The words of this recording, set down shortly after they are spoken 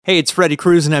Hey, it's Freddie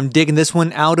Cruz, and I'm digging this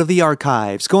one out of the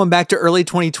archives. Going back to early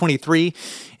 2023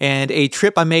 and a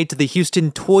trip I made to the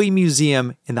Houston Toy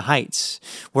Museum in the Heights,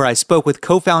 where I spoke with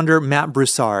co-founder Matt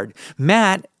Broussard.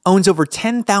 Matt owns over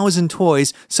 10,000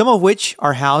 toys, some of which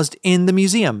are housed in the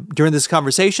museum. During this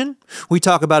conversation, we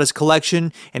talk about his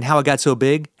collection and how it got so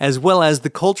big, as well as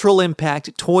the cultural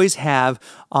impact toys have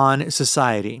on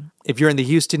society. If you're in the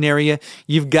Houston area,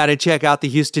 you've got to check out the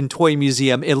Houston Toy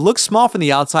Museum. It looks small from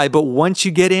the outside, but once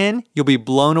you get in, you'll be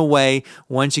blown away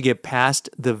once you get past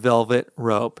the velvet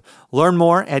rope. Learn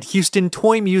more at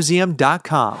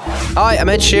HoustonToyMuseum.com. Hi, I'm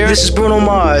Ed Sheeran. This is Bruno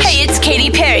Mars. Hey, it's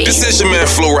Katy Perry. This is your man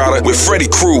Flo Rida with Freddie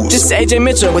Cruz. This is AJ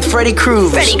Mitchell with Freddie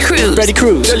Cruz. Freddie Cruz. Freddie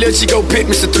Cruz. Your little Chico pick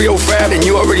Mr. 305, and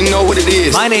you already know what it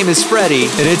is. My name is Freddie,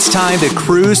 and it's time to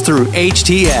cruise through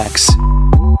HTX.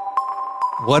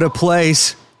 What a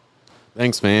place.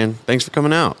 Thanks, man. Thanks for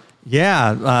coming out.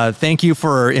 Yeah, thank you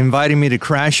for inviting me to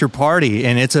crash your party,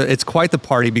 and it's quite the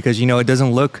party because it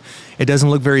doesn't look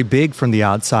very big from the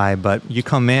outside, but you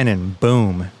come in and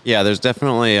boom. Yeah, there's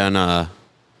definitely an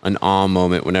awe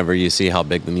moment whenever you see how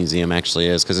big the museum actually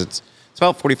is, because it's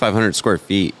about 4,500 square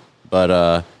feet, but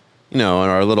our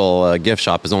little gift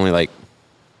shop is only like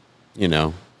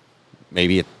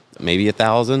maybe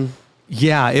 1,000.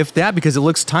 Yeah, if that, because it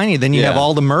looks tiny. Then you have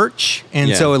all the merch,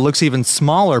 and so it looks even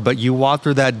smaller. But you walk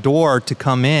through that door to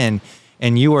come in,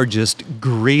 and you are just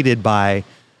greeted by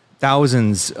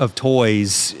thousands of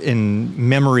toys and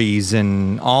memories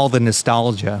and all the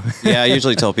nostalgia. Yeah, I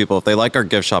usually tell people if they like our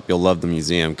gift shop, you'll love the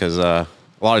museum, because a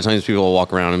lot of times people will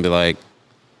walk around and be like,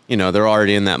 they're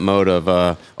already in that mode of,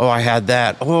 oh, I had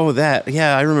that. Oh, that.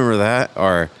 Yeah, I remember that.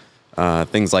 Or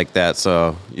things like that.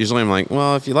 So usually I'm like,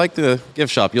 well, if you like the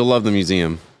gift shop, you'll love the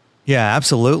museum. Yeah,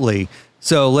 absolutely.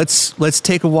 So let's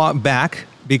take a walk back,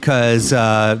 because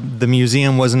the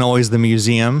museum wasn't always the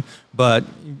museum, but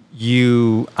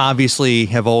you obviously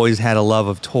have always had a love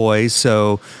of toys.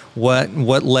 So what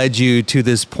led you to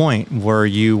this point? Were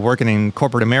you working in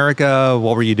corporate America?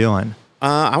 What were you doing?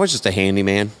 I was just a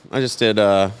handyman. I just did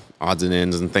odds and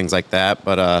ends and things like that.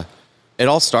 But it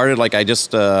all started like I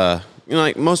just...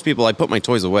 like most people, I put my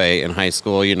toys away in high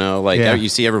school, you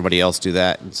see everybody else do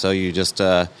that. And so you just,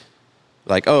 oh,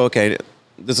 okay,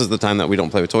 this is the time that we don't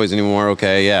play with toys anymore.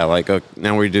 Okay, yeah,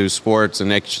 now we do sports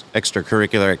and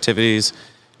extracurricular activities.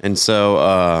 And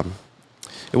so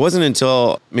it wasn't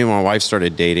until me and my wife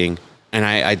started dating, and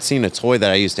I'd seen a toy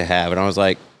that I used to have, and I was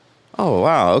like, oh,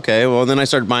 wow, okay. Well, then I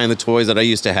started buying the toys that I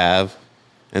used to have,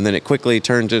 and then it quickly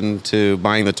turned into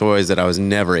buying the toys that I was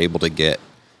never able to get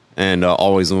and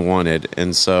always wanted.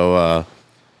 And so,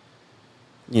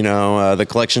 the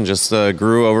collection just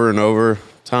grew over and over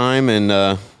time, and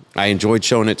I enjoyed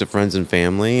showing it to friends and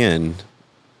family, and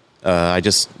I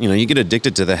just, you get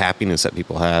addicted to the happiness that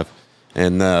people have,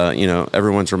 and,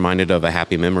 everyone's reminded of a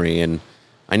happy memory, and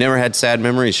I never had sad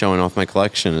memories showing off my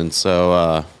collection, and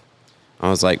so I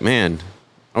was like, man,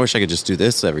 I wish I could just do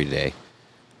this every day.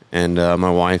 And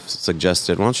my wife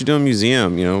suggested, why don't you do a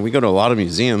museum? We go to a lot of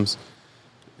museums.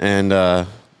 And that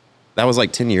was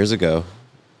like 10 years ago.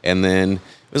 And then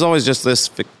it was always just this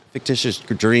fictitious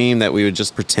dream that we would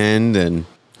just pretend. And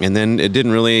then it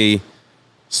didn't really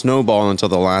snowball until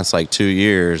the last 2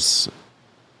 years.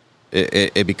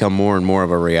 It become more and more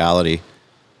of a reality.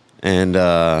 And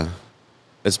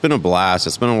it's been a blast.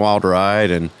 It's been a wild ride.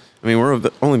 And I mean, we've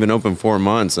only been open 4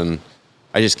 months, and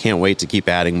I just can't wait to keep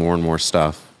adding more and more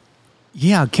stuff.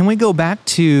 Yeah, can we go back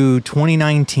to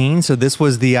 2019? So this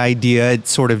was the idea, it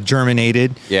sort of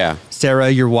germinated. Yeah. Sarah,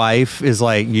 your wife, is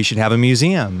like, you should have a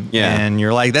museum. Yeah. And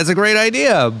you're like, that's a great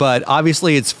idea. But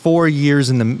obviously it's 3 years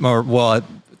in the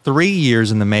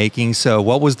making. So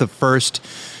what was the first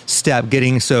step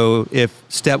so if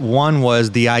step one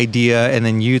was the idea and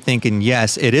then you thinking,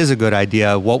 yes, it is a good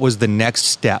idea, what was the next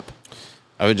step?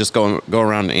 I would just go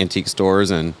around to antique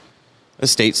stores and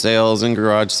estate sales and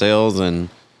garage sales and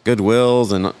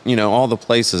Goodwills and, all the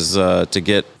places to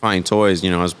get fine toys.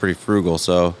 I was pretty frugal,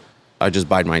 so I just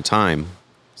bide my time.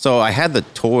 So I had the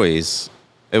toys.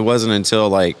 It wasn't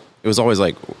until, it was always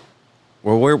like,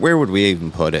 well, where would we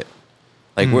even put it?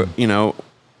 Where,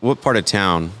 what part of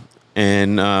town?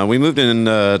 And we moved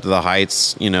into the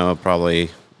Heights, probably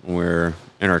when we were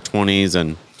in our 20s,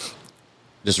 and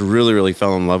just really, really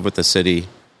fell in love with the city,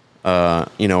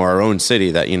 our own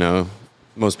city that,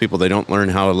 most people, they don't learn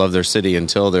how to love their city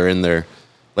until they're in their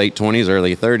late 20s,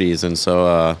 early 30s. And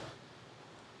so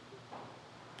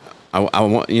I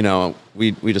want,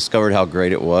 we discovered how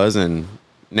great it was. And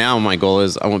now my goal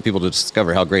is I want people to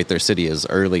discover how great their city is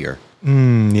earlier.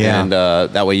 Yeah. And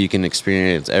that way you can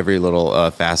experience every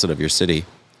little facet of your city.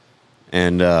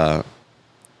 And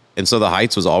And so the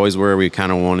Heights was always where we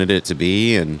kind of wanted it to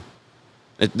be. And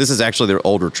this is actually their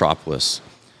old Retropolis.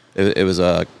 It was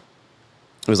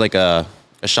like a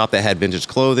shop that had vintage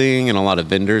clothing and a lot of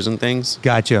vendors and things.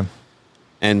 Gotcha.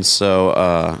 And so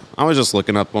I was just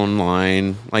looking up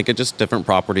online, like at just different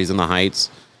properties in the Heights.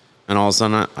 And all of a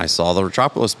sudden I saw the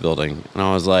Retropolis building. And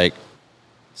I was like,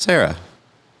 Sarah,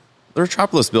 the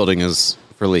Retropolis building is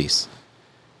for lease.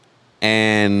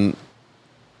 And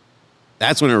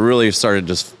that's when it really started,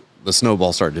 the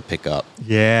snowball started to pick up.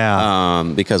 Yeah.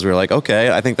 Because we were like,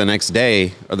 okay, I think the next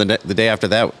day or the day after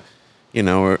that, you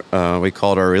know, we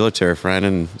called our realtor friend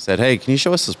and said, hey, can you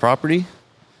show us this property?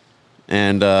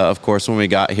 And of course, when we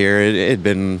got here, it had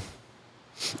been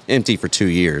empty for 2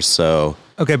 years. So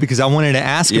okay, because I wanted to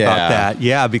ask about that.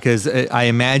 Yeah, because I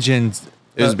imagined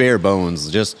it was bare bones,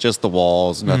 just the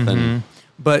walls, nothing. Mm-hmm.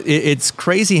 But it's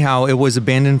crazy how it was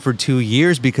abandoned for 2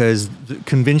 years, because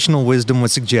conventional wisdom would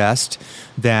suggest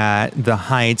that the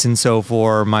Heights, and so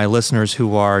for my listeners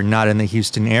who are not in the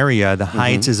Houston area, the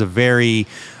Heights is a very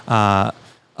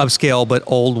upscale but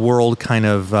old world kind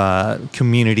of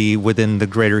community within the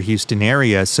greater Houston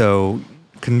area. So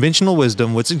conventional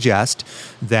wisdom would suggest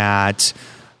that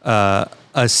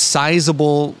a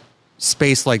sizable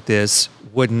space like this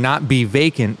would not be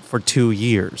vacant for 2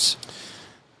 years.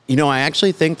 You know, I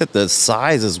actually think that the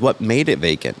size is what made it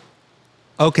vacant.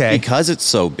 Okay. Because it's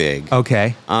so big.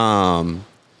 Okay.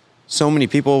 So many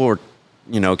people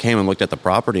came and looked at the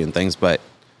property and things, but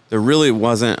there really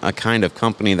wasn't a kind of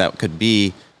company that could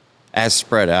be as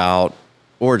spread out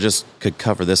or just could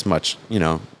cover this much,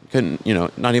 couldn't,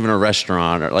 not even a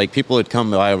restaurant, or like people would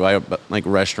come by like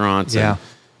restaurants and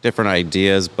different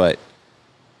ideas, but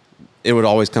it would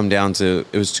always come down to,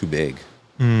 it was too big.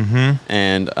 Mm-hmm.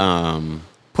 And,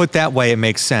 put that way, it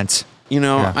makes sense.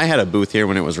 I had a booth here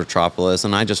when it was Retropolis,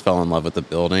 and I just fell in love with the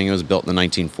building. It was built in the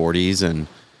 1940s, and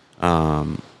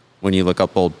when you look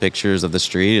up old pictures of the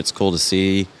street, it's cool to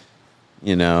see,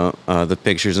 the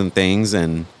pictures and things.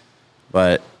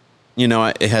 But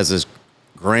it has this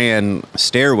grand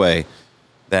stairway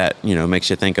that makes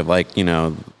you think of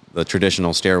the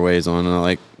traditional stairways on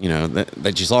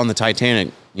that you saw on the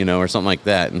Titanic, or something like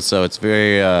that. And so it's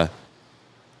very.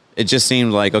 It just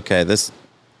seemed like, okay, this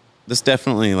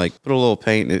definitely, put a little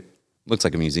paint. It looks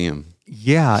like a museum.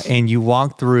 Yeah, and you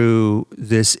walk through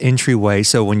this entryway.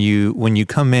 So when you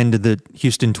come into the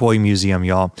Houston Toy Museum,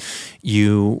 y'all,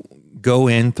 you go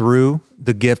in through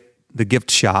the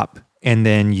gift shop, and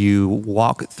then you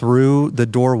walk through the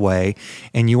doorway,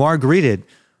 and you are greeted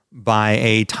by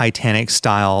a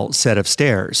Titanic-style set of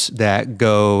stairs that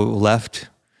go left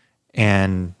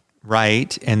and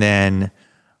right, and then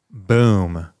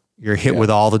boom, you're hit with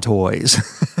all the toys.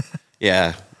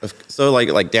 Yeah. So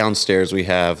like downstairs we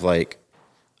have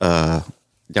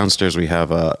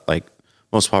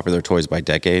most popular toys by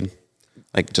decade,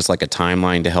 just like a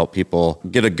timeline to help people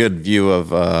get a good view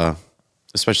of,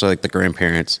 especially like the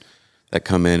grandparents that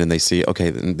come in and they see, okay,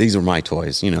 these are my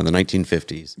toys, the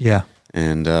 1950s. Yeah.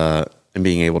 And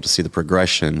being able to see the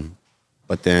progression.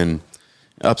 But then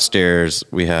upstairs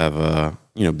we have,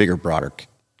 bigger, broader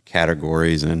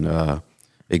categories and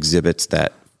exhibits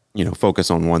that, focus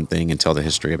on one thing and tell the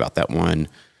history about that one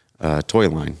toy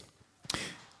line.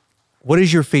 What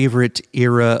is your favorite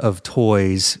era of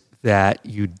toys that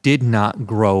you did not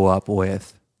grow up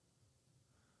with?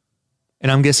 And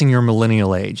I'm guessing you're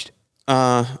millennial aged.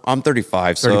 I'm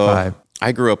 35, 35. So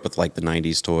I grew up with the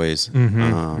 90s toys.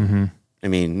 Mm-hmm, I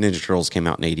mean, Ninja Turtles came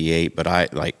out in 88, but I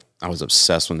was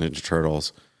obsessed with Ninja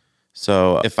Turtles.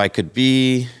 So if I could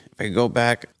go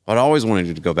back, I'd always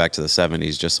wanted to go back to the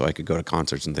 70s just so I could go to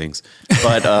concerts and things.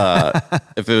 But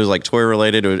if it was toy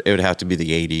related, it would have to be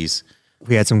the 80s.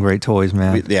 We had some great toys,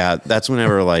 man. That's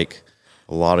whenever a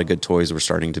lot of good toys were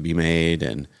starting to be made,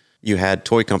 and you had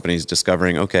toy companies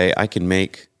discovering, okay, I can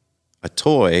make a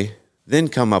toy, then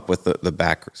come up with the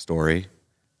backstory.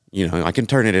 I can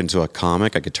turn it into a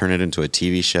comic, I could turn it into a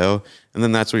TV show, and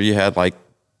then that's where you had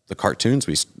the cartoons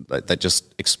that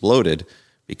just exploded.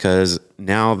 Because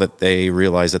now that they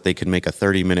realize that they can make a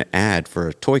 30-minute ad for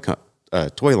a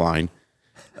toy line,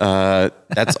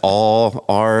 that's all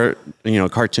our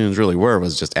cartoons really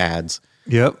was just ads.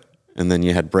 Yep. And then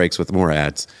you had breaks with more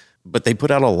ads. But they put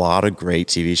out a lot of great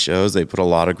TV shows. They put a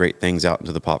lot of great things out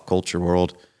into the pop culture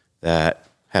world that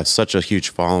have such a huge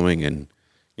following, and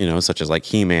such as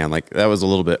He-Man. That was a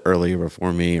little bit earlier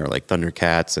before me, or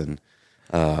Thundercats, and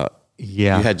you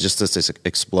had just this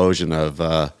explosion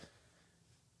of.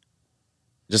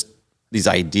 Just these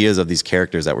ideas of these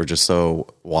characters that were just so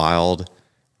wild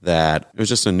that it was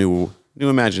just a new new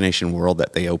imagination world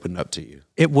that they opened up to you.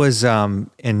 It was, and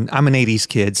I'm an '80s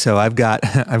kid, so I've got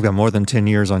more than 10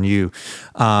 years on you,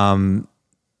 but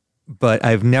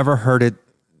I've never heard it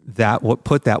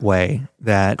put that way,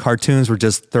 that cartoons were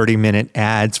just 30-minute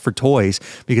ads for toys,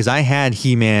 because I had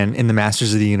He-Man in the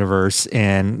Masters of the Universe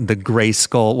and the Gray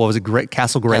Skull. What was it?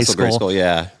 Castle Grayskull.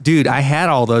 Yeah. Dude, I had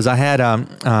all those. I had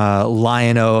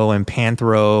Lion-O and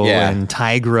Panthro and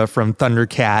Tigra from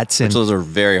Thundercats. And those are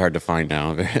very hard to find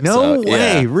now. No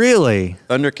way, really?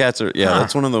 Thundercats are,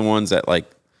 that's one of the ones that, like,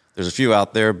 there's a few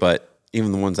out there, but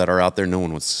even the ones that are out there, no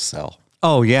one wants to sell.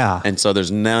 Oh, yeah. And so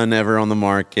there's none ever on the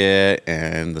market.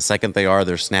 And the second they are,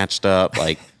 they're snatched up.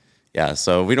 Like, yeah,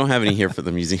 so we don't have any here for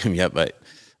the museum yet, but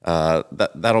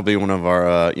that'll be one of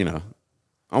our,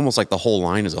 almost like the whole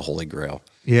line is a holy grail.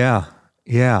 Yeah.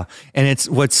 Yeah. And it's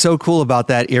what's so cool about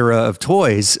that era of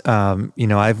toys.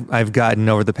 I've gotten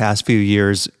over the past few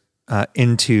years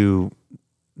into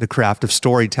the craft of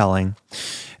storytelling.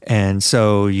 And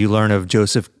so you learn of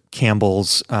Joseph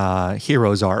Campbell's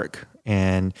hero's arc.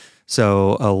 And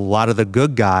so a lot of the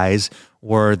good guys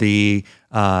were the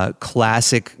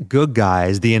classic good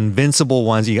guys, the invincible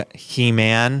ones. You got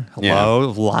He-Man,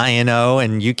 Lion-O,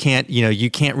 and you can't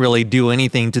really do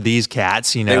anything to these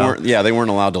cats. They weren't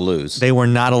allowed to lose. They were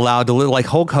not allowed to lose. Like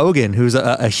Hulk Hogan, who's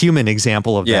a human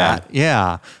example of that.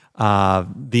 Yeah.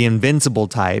 The invincible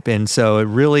type. And so it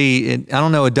really, I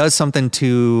don't know, it does something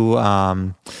to,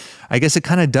 I guess it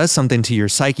kind of does something to your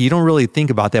psyche. You don't really think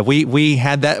about that. We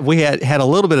had a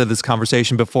little bit of this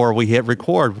conversation before we hit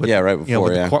record. With,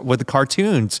 with the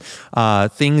cartoons,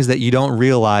 things that you don't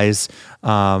realize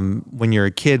when you're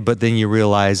a kid, but then you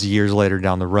realize years later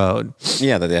down the road.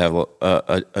 Yeah, that they have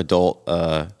adult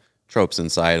tropes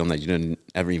inside them that you didn't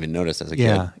ever even notice as a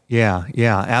kid. Yeah,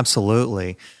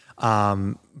 absolutely.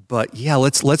 But yeah,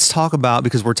 let's talk about,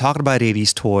 because we're talking about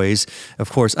 80s toys.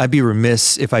 Of course, I'd be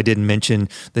remiss if I didn't mention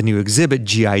the new exhibit,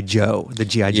 G.I. Joe, the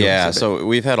G.I. Joe exhibit. So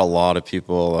we've had a lot of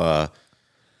people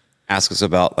ask us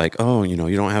about, like, oh, you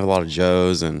don't have a lot of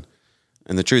Joes. And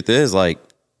the truth is, like,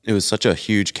 it was such a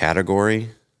huge category.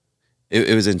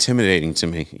 It was intimidating to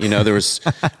me. There was,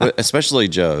 especially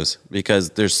Joe's,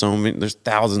 because there's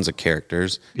thousands of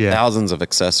characters, thousands of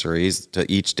accessories to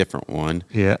each different one.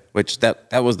 Yeah. Which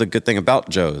that was the good thing about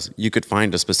Joe's. You could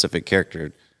find a specific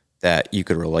character that you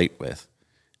could relate with.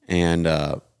 And,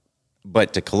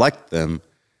 but to collect them,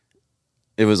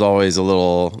 it was always a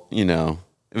little, it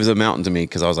was a mountain to me,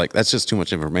 because I was like, that's just too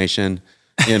much information,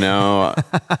 and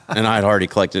I'd already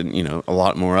collected, a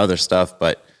lot more other stuff,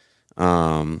 but,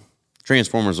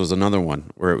 Transformers was another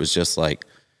one where it was just like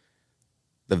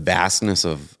the vastness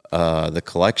of the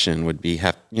collection would be,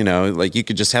 like you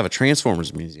could just have a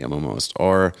Transformers museum almost,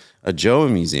 or a Joe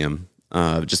museum,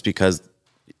 just because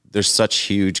there's such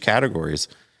huge categories.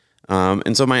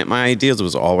 And so my ideas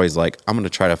was always like, I'm going to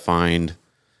try to find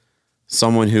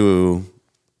someone who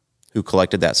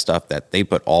collected that stuff, that they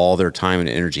put all their time and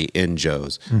energy in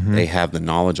Joe's. Mm-hmm. They have the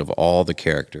knowledge of all the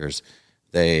characters.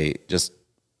 They just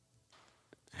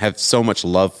have so much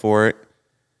love for it,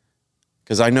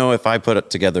 because I know if I put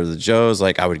together the Joes,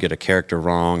 like, I would get a character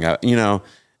wrong,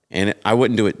 and I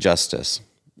wouldn't do it justice.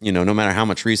 No matter how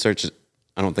much research,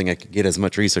 I don't think I could get as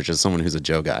much research as someone who's a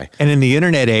Joe guy. And in the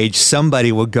internet age,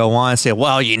 somebody would go on and say,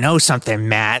 well, you know something,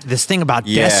 Matt, this thing about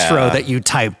Destro that you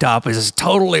typed up is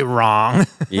totally wrong.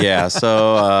 Yeah.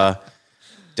 So,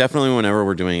 definitely whenever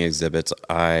we're doing exhibits,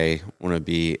 I want to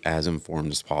be as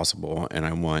informed as possible, and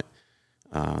I want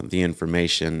the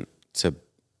information to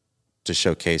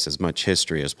showcase as much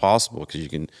history as possible, because you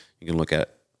can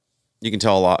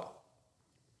tell a lot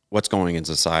what's going in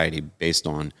society based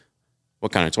on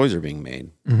what kind of toys are being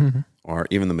made, mm-hmm. or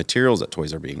even the materials that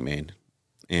toys are being made,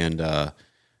 and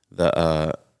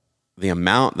the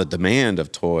demand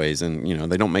of toys.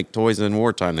 And they don't make toys in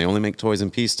wartime; they only make toys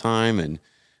in peacetime, and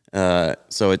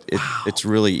so it's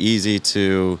really easy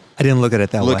to, I didn't look at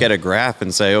it that way. Look at a graph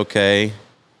and say, okay.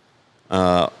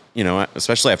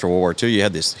 Especially after World War II, you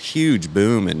had this huge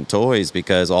boom in toys,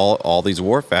 because all these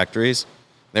war factories,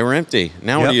 they were empty.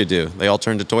 Now What do? They all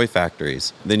turned to toy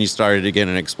factories. Then you started to get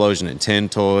an explosion in tin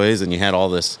toys, and you had all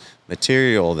this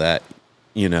material that,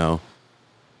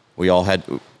 we all had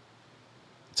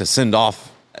to send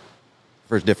off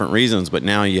for different reasons. But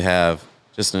now you have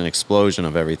just an explosion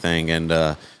of everything.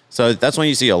 And so that's when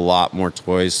you see a lot more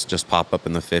toys just pop up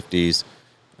in the 50s.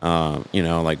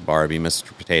 Like Barbie,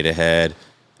 Mr. Potato Head,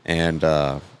 and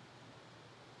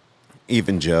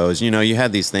even Joe's. You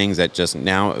had these things that just,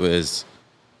 now it was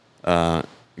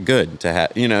good to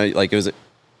have. Like, it was,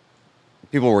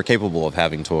 people were capable of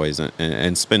having toys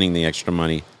and spending the extra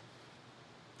money.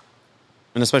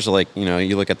 and especially like,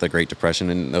 you look at the Great Depression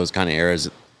and those kind of eras,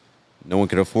 no one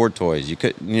could afford toys. You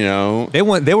could, They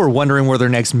were wondering where their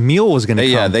next meal was going to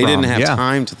come Yeah, they from. didn't have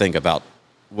time to think about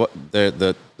what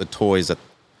the toys that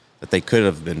they could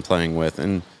have been playing with.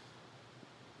 And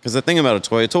because the thing about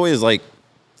a toy is like,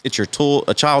 it's your tool,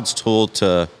 a child's tool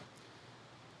to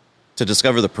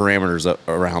discover the parameters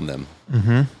around them.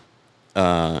 Mm-hmm.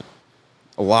 A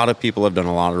lot of people have done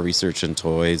a lot of research in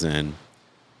toys, and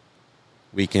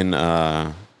we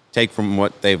can take from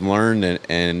what they've learned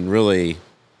and really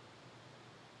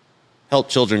help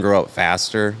children grow up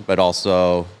faster, but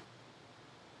also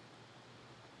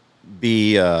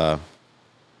be have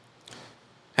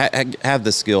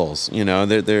the skills.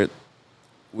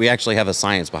 We actually have a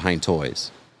science behind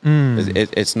toys.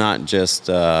 It's not just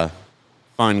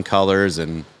fun colors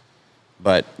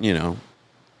but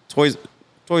toys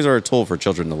are a tool for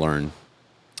children to learn.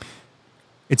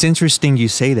 It's interesting you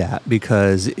say that,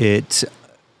 because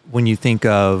when you think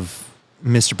of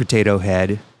Mr. Potato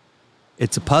Head,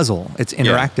 it's a puzzle. It's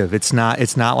interactive. Yeah.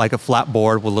 It's not like a flat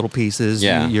board with little pieces.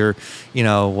 Yeah.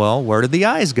 Where did the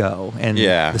eyes go? And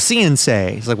the see and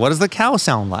say. It's like, what does the cow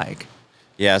sound like?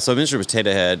 Yeah. So Mr.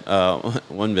 Potato Head,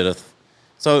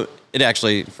 so it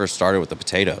actually first started with the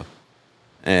potato.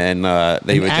 And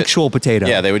potato.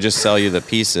 Yeah, they would just sell you the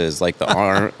pieces, like the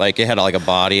arm, like it had like a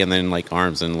body and then like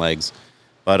arms and legs.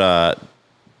 But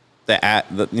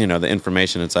the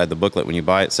information inside the booklet when you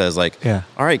buy it says like,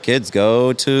 all right, kids,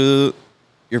 go to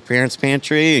your parents'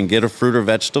 pantry and get a fruit or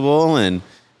vegetable, and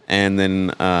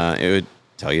then it would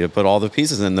tell you to put all the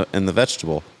pieces in the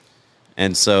vegetable.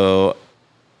 And so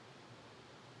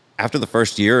after the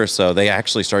first year or so, they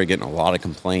actually started getting a lot of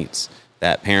complaints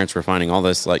that parents were finding all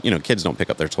this, like, kids don't pick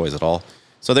up their toys at all.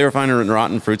 So they were finding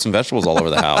rotten fruits and vegetables all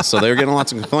over the house. So they were getting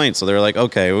lots of complaints. So they were like,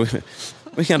 okay,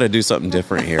 we got to do something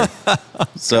different here.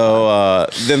 So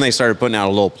then they started putting out a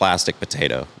little plastic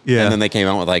potato. Yeah. And then they came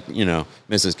out with like,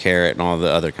 Mrs. Carrot and all the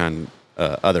other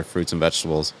other fruits and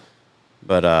vegetables.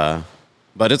 But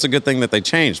it's a good thing that they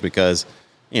changed, because,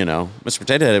 Mr.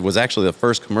 Potato Head was actually the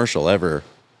first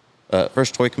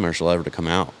first toy commercial ever to come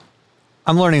out.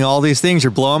 I'm learning all these things.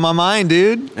 You're blowing my mind,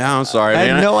 dude. Yeah, I'm sorry. I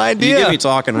had no idea. You get me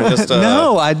talking. I just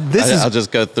I'll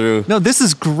just go through. No, this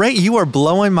is great. You are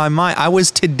blowing my mind. I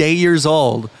was today years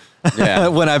old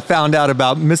when I found out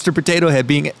about Mr. Potato Head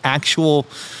being actual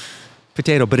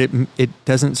potato. But it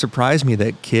doesn't surprise me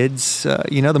that kids,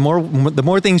 the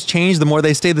more things change, the more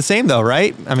they stay the same, though,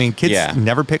 right? I mean, kids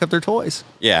never pick up their toys.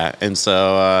 Yeah, and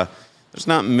so there's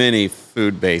not many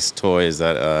food-based toys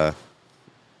that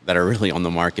are really on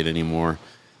the market anymore.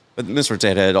 But Mr.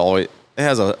 Potato Head always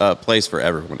has a place for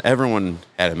everyone. Everyone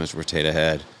had a Mr. Potato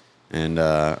Head, and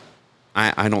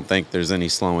I don't think there's any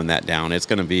slowing that down. It's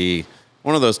going to be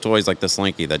one of those toys like the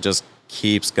Slinky that just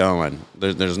keeps going.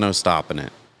 There's no stopping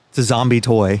it. It's a zombie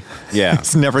toy. Yeah.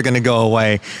 It's never going to go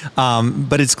away.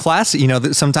 But it's classic.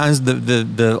 Sometimes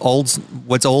the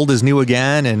what's old is new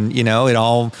again, and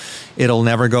it'll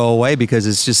never go away because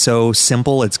it's just so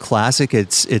simple. It's classic.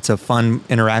 It's a fun,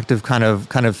 interactive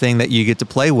kind of thing that you get to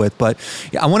play with. But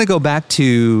I want to go back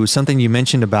to something you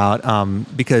mentioned about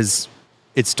because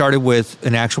it started with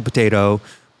an actual potato.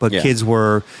 But kids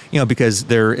were, because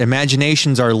their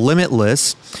imaginations are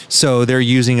limitless, so they're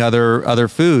using other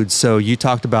foods. So you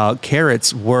talked about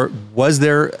carrots. Was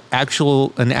there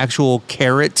an actual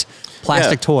carrot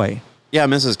plastic toy? Yeah,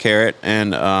 Mrs. Carrot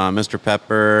and Mr.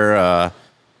 Pepper,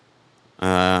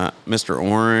 Mr.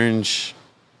 Orange.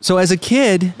 So as a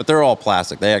kid, but they're all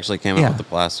plastic. They actually came out with the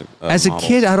plastic. As models. A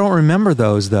kid, I don't remember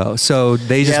those though. So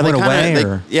they just went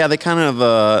away. They kind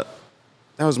of.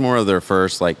 That was more of their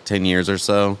first 10 years or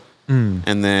so.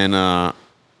 And then,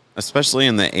 especially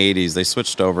in the 80s, they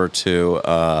switched over to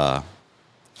a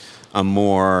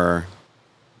more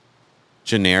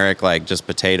generic, just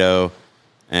potato.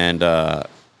 And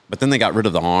but then they got rid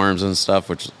of the arms and stuff,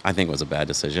 which I think was a bad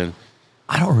decision.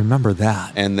 I don't remember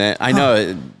that. And then I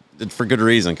know it for good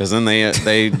reason, because then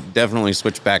they definitely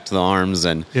switched back to the arms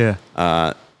and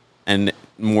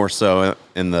more so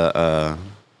in the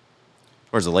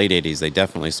towards the late 80s, they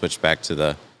definitely switched back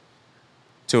to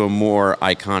a more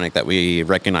iconic that we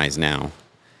recognize now.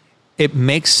 It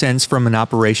makes sense from an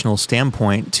operational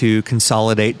standpoint to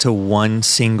consolidate to one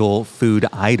single food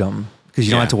item, because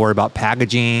you don't have to worry about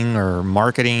packaging or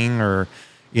marketing or,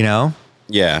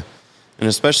 Yeah. And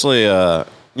especially,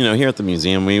 here at the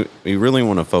museum, we really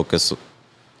want to focus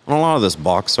on a lot of this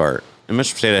box art. And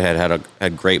Mr. Potato Head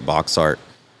had great box art.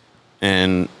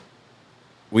 And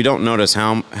we don't notice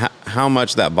how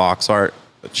much that box art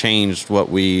changed what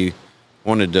we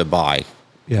wanted to buy.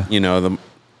 Yeah.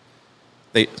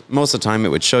 Most of the time it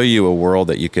would show you a world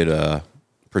that you could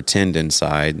pretend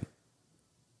inside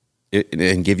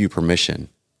and give you permission.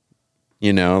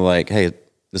 You know, like, hey,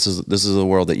 this is a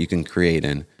world that you can create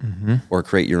in, or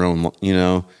create your own. You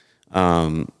know,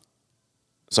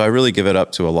 so I really give it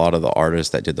up to a lot of the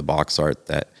artists that did the box art,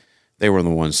 that they were the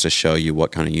ones to show you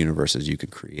what kind of universes you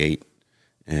could create,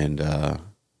 and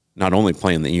not only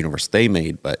play in the universe they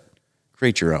made, but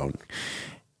create your own.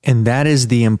 And that is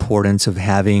the importance of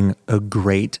having a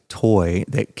great toy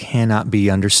that cannot be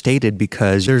understated,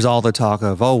 because there's all the talk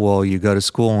of, oh, well, you go to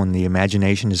school and the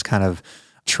imagination is kind of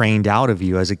trained out of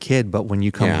you as a kid. But when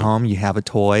you come home, you have a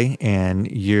toy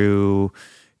and you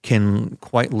can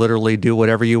quite literally do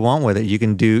whatever you want with it. You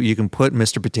can put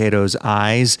Mr. Potato's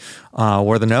eyes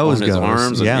where the nose on goes. His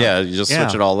arms. You just switch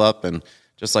Yeah. it all up. And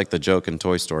just like the joke in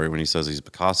Toy Story when he says he's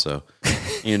Picasso,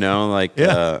 you know, like,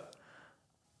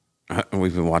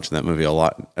 we've been watching that movie a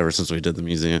lot ever since we did the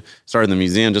museum. Started the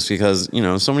museum just because, you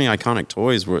know, so many iconic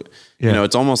toys were, you know,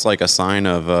 it's almost like a sign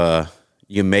of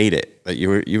you made it, that you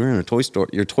were in a toy store.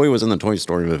 Your toy was in the Toy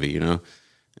Story movie, you know,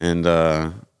 and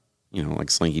you know,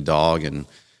 like Slinky Dog, and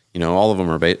you know, all of them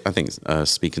are I think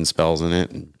speaking spells in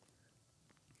it, and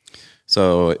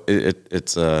so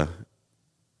it's it'll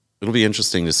be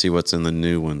interesting to see what's in the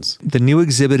new ones. The new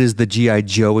exhibit is the G.I.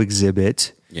 Joe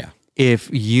exhibit. Yeah. If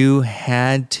you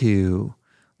had to,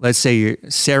 let's say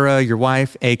Sarah, your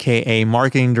wife, AKA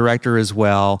marketing director as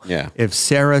well. Yeah. If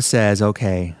Sarah says,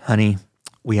 okay, honey,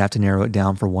 we have to narrow it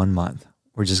down for 1 month.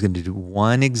 We're just going to do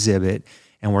one exhibit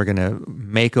and we're going to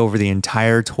make over the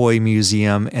entire toy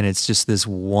museum. And it's just this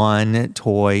one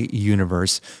toy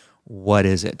universe. What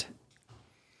is it?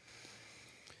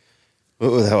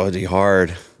 Oh, that would be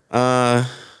hard.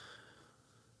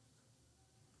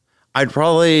 I'd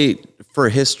probably, for a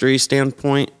history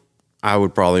standpoint, I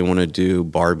would probably want to do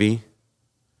Barbie.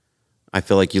 I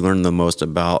feel like you learn the most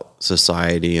about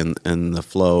society and the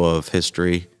flow of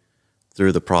history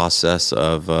through the process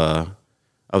of the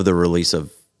release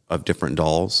of different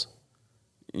dolls.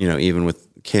 You know, even with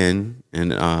Ken,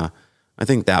 and I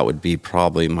think that would be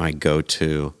probably my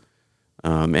go-to.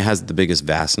 It has the biggest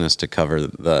vastness to cover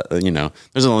you know,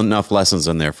 there's enough lessons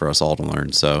in there for us all to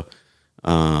learn. So,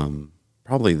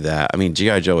 probably that. I mean,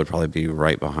 G.I. Joe would probably be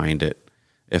right behind it,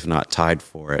 if not tied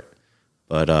for it.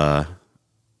 But,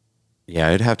 yeah,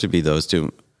 it'd have to be those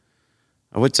two.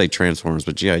 I would say Transformers,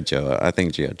 but G.I. Joe, I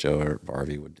think G.I. Joe or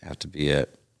Barbie would have to be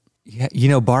it. Yeah, you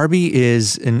know, Barbie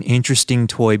is an interesting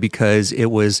toy because it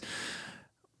was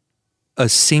a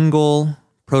single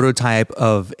prototype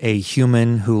of a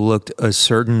human who looked a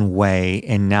certain way,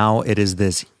 and now it is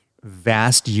this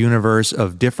vast universe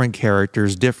of different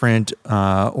characters, different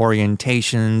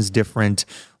orientations, different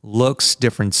looks,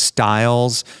 different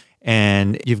styles,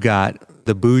 and you've got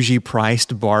the bougie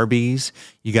priced Barbies,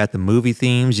 you got the movie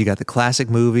themes, you got the classic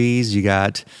movies, you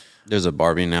got... There's a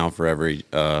Barbie now for every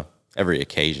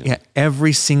occasion. Yeah,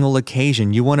 every single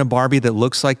occasion. You want a Barbie that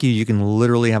looks like you can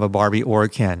literally have a Barbie or a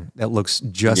Ken that looks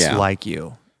just like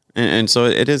you. And so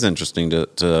it is interesting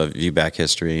to view back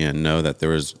history and know that there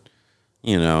was,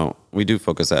 you know, we do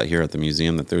focus out here at the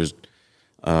museum that there's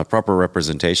proper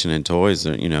representation in toys.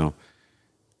 You know,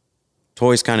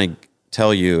 toys kind of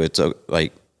tell you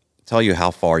tell you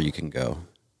how far you can go.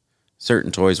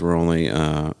 Certain toys were only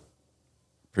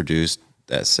produced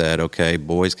that said, okay,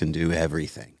 boys can do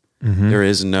everything. Mm-hmm. There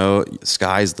is no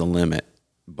sky's the limit.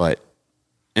 But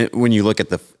when you look at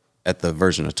the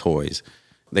version of toys,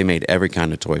 they made every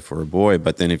kind of toy for a boy.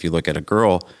 But then if you look at a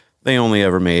girl, they only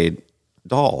ever made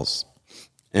dolls.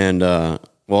 And well,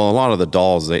 a lot of the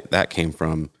dolls that came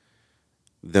from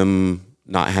them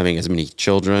not having as many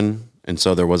children, and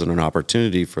so there wasn't an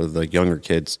opportunity for the younger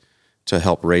kids to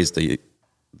help raise the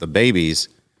babies.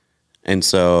 And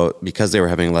so because they were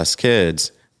having less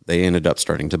kids, they ended up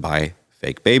starting to buy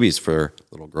fake babies for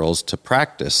little girls to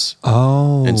practice.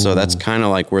 Oh. And so that's kind of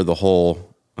like where the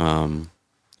whole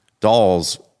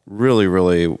dolls really,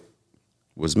 really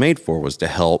was made for, was to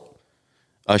help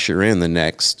usher in the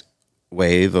next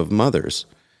wave of mothers.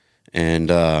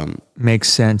 And makes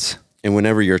sense. And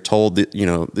whenever you're told that, you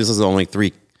know, this is the only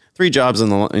three jobs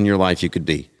in your life you could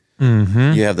be,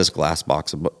 you have this glass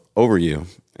box over you.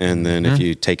 And then if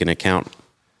you take into account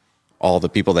all the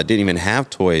people that didn't even have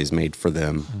toys made for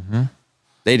them,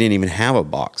 they didn't even have a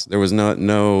box. There was no,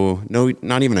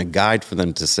 not even a guide for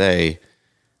them to say,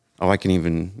 oh, I can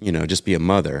even, you know, just be a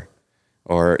mother.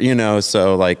 Or, you know,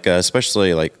 so like,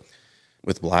 especially like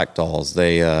with black dolls,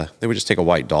 they would just take a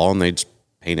white doll and they'd just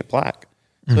paint it black.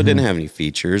 So it didn't have any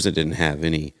features. It didn't have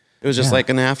any, it was just like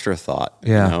an afterthought.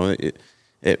 Yeah. You know,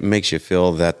 it makes you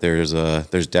feel that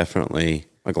there's definitely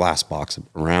a glass box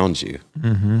around you.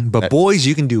 But boys,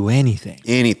 you can do anything.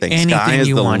 Anything. Anything Sky is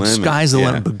you the want. limit. Sky's the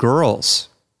limit. But girls,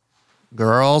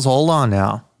 hold on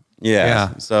now.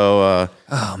 Yeah. So,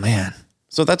 oh man.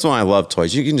 So that's why I love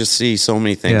toys. You can just see so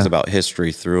many things about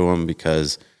history through them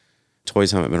because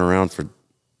toys haven't been around for,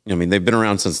 I mean, they've been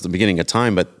around since the beginning of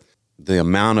time, but the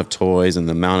amount of toys and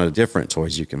the amount of different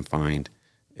toys you can find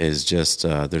is just,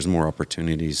 there's more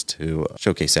opportunities to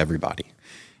showcase everybody.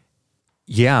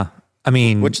 Yeah. I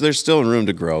mean, which there's still room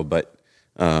to grow, but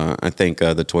I think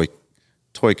the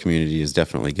toy community is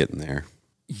definitely getting there.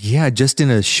 Yeah, just in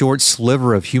a short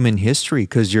sliver of human history,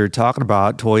 because you're talking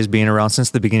about toys being around since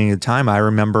the beginning of time. I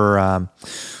remember, what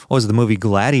was the movie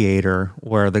Gladiator,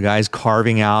 where the guy's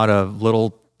carving out a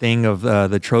little thing of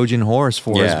the Trojan horse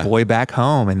for his boy back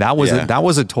home, and that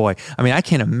was a toy. I mean, I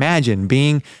can't imagine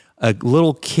being a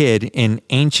little kid in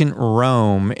ancient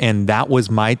Rome, and that was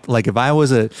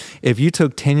if you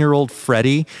took 10-year-old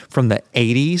Freddie from the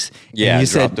 80s, and you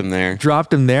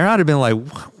dropped him there, I'd have been like,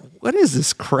 what is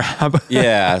this crap?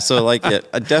 Yeah. So I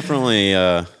definitely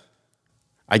want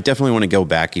to go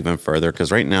back even further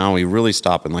because right now we really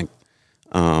stop in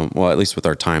at least with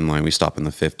our timeline, we stop in the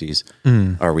 50s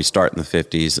or we start in the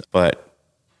 50s, but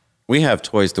we have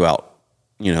toys throughout,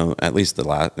 at least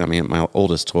my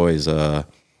oldest toy is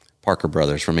Parker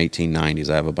Brothers from 1890s.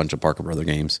 I have a bunch of Parker Brother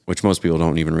games, which most people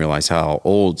don't even realize how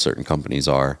old certain companies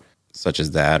are, such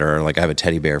as that, or I have a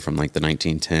teddy bear from the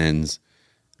 1910s.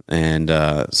 And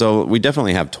so we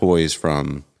definitely have toys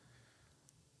from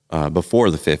before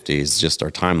the 50s, just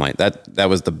our timeline. That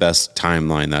was the best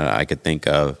timeline that I could think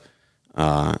of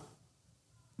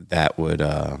that would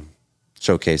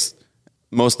showcase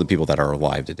most of the people that are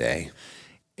alive today.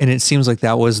 And it seems like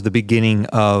that was the beginning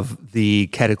of the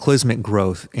cataclysmic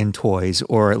growth in toys,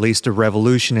 or at least a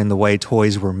revolution in the way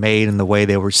toys were made and the way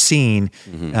they were seen,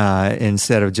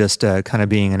 instead of just kind of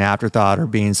being an afterthought or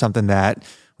being something that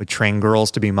would train girls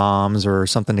to be moms or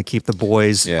something to keep the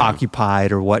boys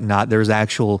occupied or whatnot. There's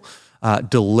actual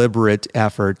deliberate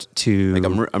effort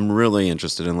to... I'm really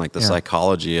interested in the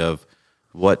psychology of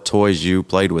what toys you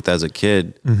played with as a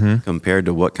kid compared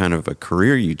to what kind of a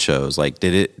career you chose.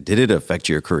 Did it affect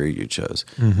your career you chose?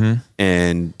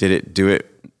 And did it do it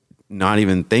not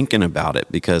even thinking about it?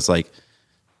 Because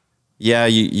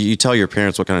you tell your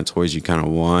parents what kind of toys you kind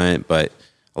of want, but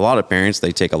a lot of parents,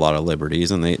 they take a lot of liberties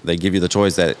and they give you the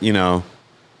toys that,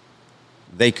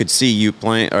 they could see you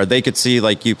playing, or they could see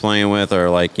you playing with, or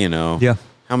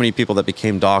how many people that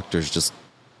became doctors just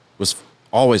was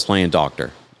always playing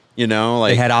doctor,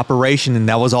 they had Operation and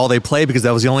that was all they played because that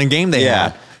was the only game they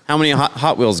had. How many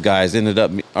Hot Wheels guys ended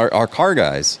up, are car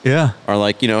guys? Yeah. Or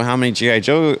how many G.I.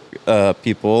 Joe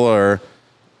people are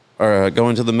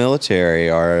going to the military,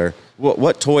 or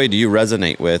what toy do you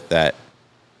resonate with that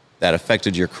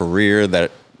affected your career,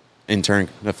 that in turn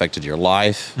affected your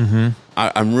life?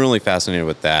 I'm really fascinated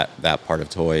with that part of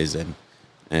toys, and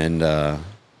so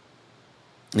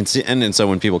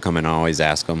when people come in, I always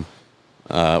ask them,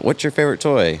 "What's your favorite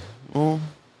toy?" Well,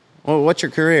 what's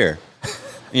your career?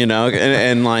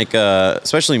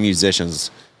 Especially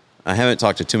musicians. I haven't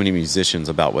talked to too many musicians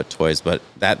about what toys, but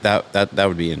that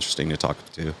would be interesting to talk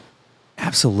to.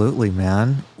 Absolutely,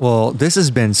 man. Well, this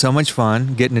has been so much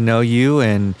fun getting to know you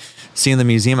and seeing the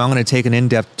museum. I'm going to take an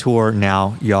in-depth tour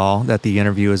now, y'all, that the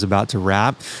interview is about to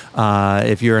wrap.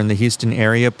 If you're in the Houston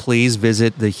area, please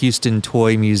visit the Houston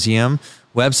Toy Museum.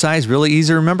 Website is really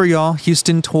easy to remember, y'all.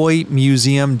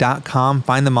 HoustonToyMuseum.com.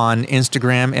 Find them on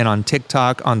Instagram and on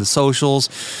TikTok, on the socials.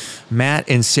 Matt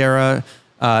and Sarah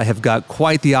have got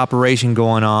quite the operation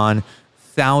going on.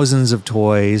 Thousands of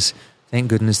toys. Thank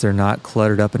goodness they're not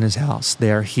cluttered up in his house.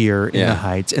 They're here in the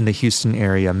Heights, in the Houston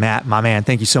area. Matt, my man,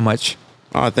 thank you so much.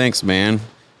 Oh, thanks, man.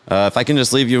 If I can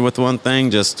just leave you with one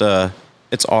thing, just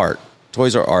it's art.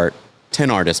 Toys are art.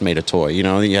 10 artists made a toy. You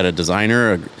had a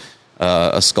designer,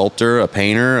 a sculptor, a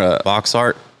painter, a box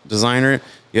art designer.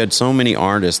 You had so many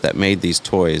artists that made these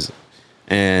toys.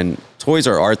 And toys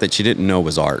are art that you didn't know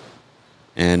was art.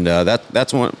 And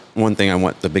that's one thing I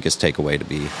want the biggest takeaway to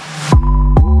be.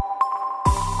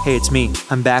 Hey, it's me.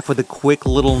 I'm back with a quick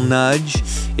little nudge.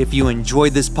 If you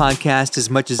enjoyed this podcast as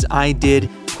much as I did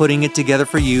putting it together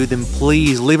for you, then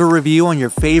please leave a review on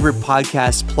your favorite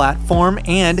podcast platform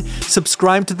and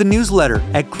subscribe to the newsletter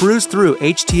at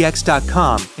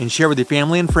cruisethroughhtx.com and share with your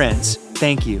family and friends.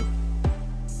 Thank you.